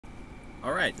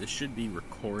Alright, this should be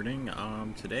recording.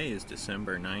 Today is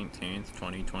December 19th,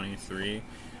 2023.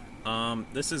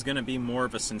 This is going to be more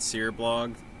of a sincere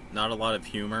blog, not a lot of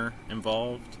humor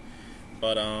involved,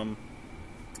 but I'm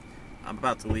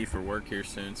about to leave for work here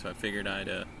soon, so I figured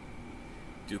I'd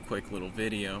do a quick little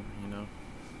video,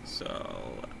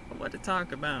 So, what to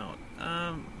talk about?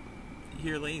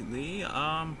 Here lately, the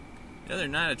other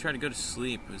night I tried to go to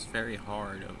sleep. It was very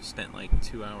hard. I spent like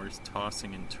 2 hours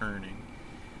tossing and turning.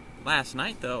 Last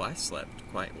night, though, I slept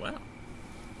quite well.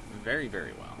 Very,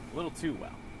 very well. A little too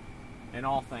well. And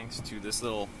all thanks to this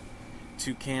little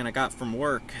toucan I got from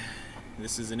work.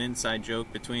 This is an inside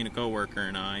joke between a coworker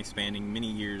and I, spanning many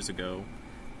years ago.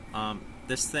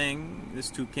 This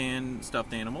toucan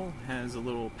stuffed animal, has a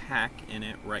little pack in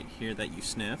it right here that you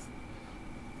sniff.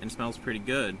 And it smells pretty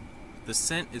good. The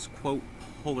scent is, quote,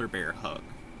 polar bear hug.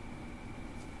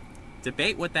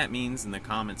 Debate what that means in the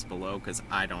comments below, because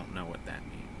I don't know what that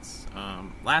means.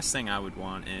 Last thing I would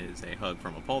want is a hug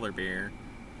from a polar bear,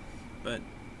 but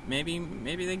maybe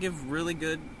they give really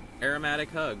good aromatic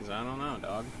hugs. I don't know,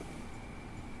 dog.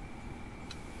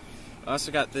 I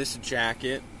also got this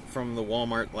jacket from the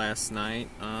Walmart last night.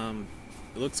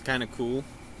 It looks kind of cool.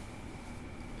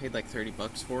 Paid like 30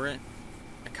 bucks for it.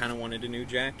 I kind of wanted a new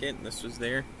jacket, and this was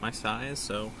there, my size,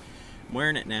 so I'm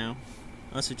wearing it now.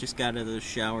 I also just got out of the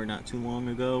shower not too long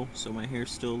ago, so my hair's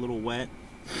still a little wet.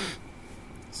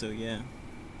 So yeah.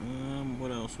 What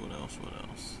else?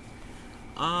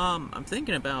 I'm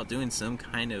thinking about doing some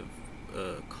kind of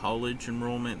college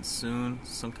enrollment soon.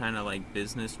 Some kind of like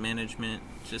business management.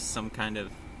 Just some kind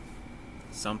of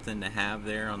something to have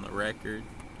there on the record.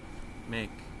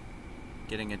 Make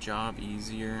getting a job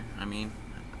easier. I mean,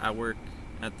 I work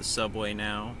at the Subway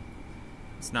now.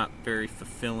 It's not very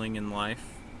fulfilling in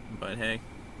life, but hey,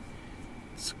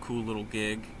 it's a cool little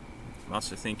gig. I'm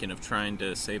also thinking of trying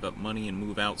to save up money and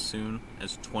move out soon.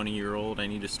 As a 20-year-old, I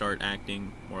need to start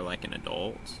acting more like an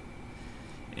adult.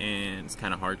 And it's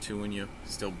kind of hard to when you're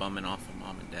still bumming off of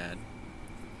mom and dad.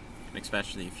 And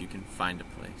especially if you can find a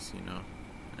place,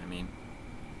 I mean,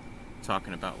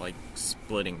 talking about like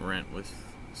splitting rent with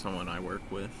someone I work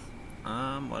with.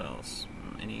 What else?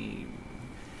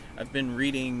 I've been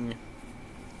reading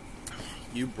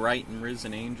You Bright and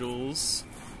Risen Angels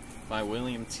by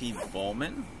William T.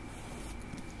 Ballman.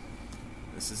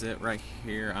 This is it right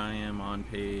here. I am on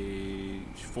page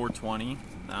 420.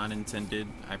 Not intended,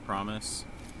 I promise.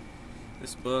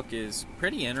 This book is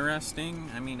pretty interesting.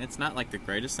 I mean, it's not like the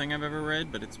greatest thing I've ever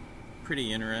read, but it's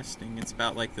pretty interesting. It's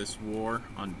about like this war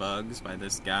on bugs by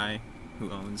this guy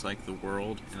who owns like the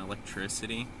world and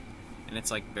electricity. And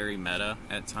it's like very meta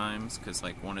at times, because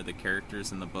like one of the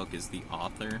characters in the book is the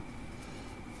author.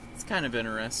 It's kind of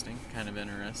interesting,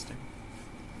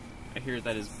 I hear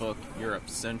that his book, Europe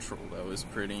Central, though, is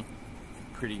pretty,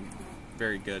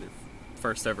 very good.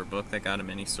 First ever book that got him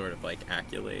any sort of, like,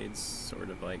 accolades, sort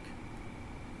of, like,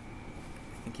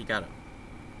 I think he got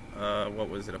a, what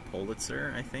was it, a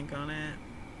Pulitzer, I think, on it?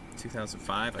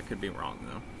 2005, I could be wrong,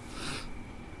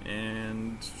 though.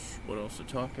 And what else to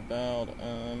talk about?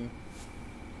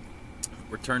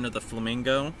 Return to the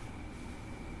Flamingo.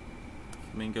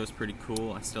 Flamingo's pretty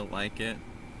cool, I still like it.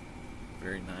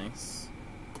 Very nice.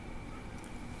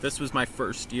 This was my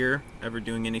first year ever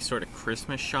doing any sort of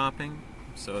Christmas shopping,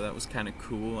 so that was kind of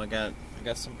cool. I got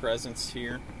some presents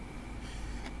here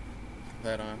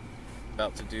that I'm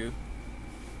about to do,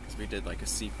 because we did like a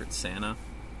Secret Santa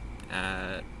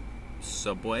at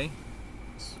Subway.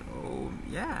 So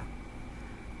yeah.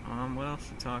 What else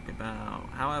to talk about?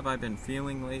 How have I been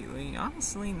feeling lately?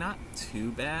 Honestly, not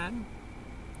too bad.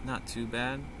 Not too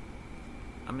bad.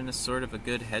 I'm in a sort of a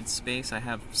good headspace. I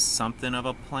have something of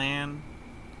a plan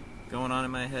going on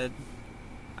in my head.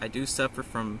 I do suffer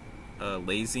from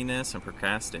laziness and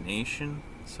procrastination,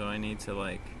 so I need to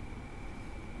like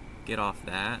get off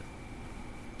that,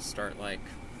 start like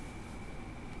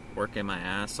working my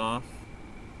ass off,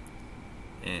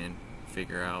 and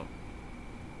figure out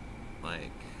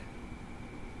like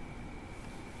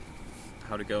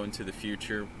how to go into the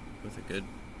future with a good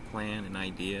plan and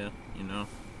idea,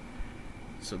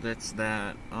 So that's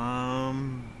that.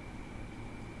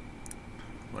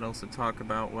 What else to talk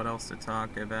about?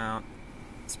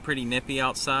 It's pretty nippy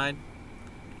outside.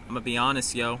 I'm gonna be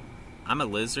honest, yo. I'm a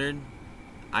lizard.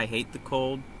 I hate the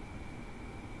cold.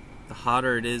 The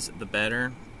hotter it is, the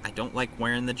better. I don't like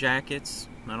wearing the jackets.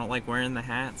 I don't like wearing the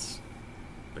hats.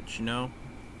 But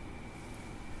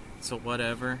so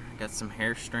whatever. I got some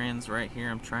hair strands right here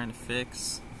I'm trying to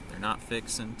fix. They're not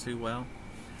fixing too well.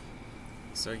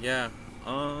 So yeah.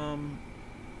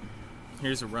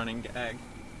 Here's a running gag.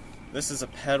 This is a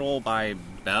pedal by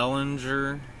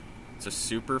Bellinger. It's a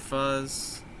Super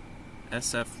Fuzz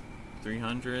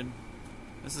SF300.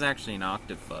 This is actually an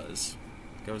octave fuzz.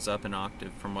 It goes up an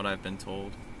octave from what I've been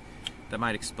told. That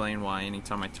might explain why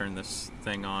anytime I turn this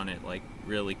thing on, it like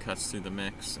really cuts through the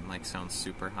mix and like sounds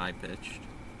super high pitched.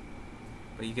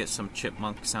 But you get some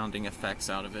chipmunk sounding effects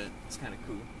out of it. It's kind of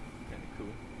cool.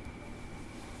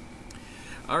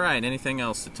 Alright, anything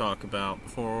else to talk about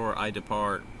before I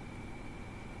depart?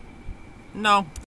 No.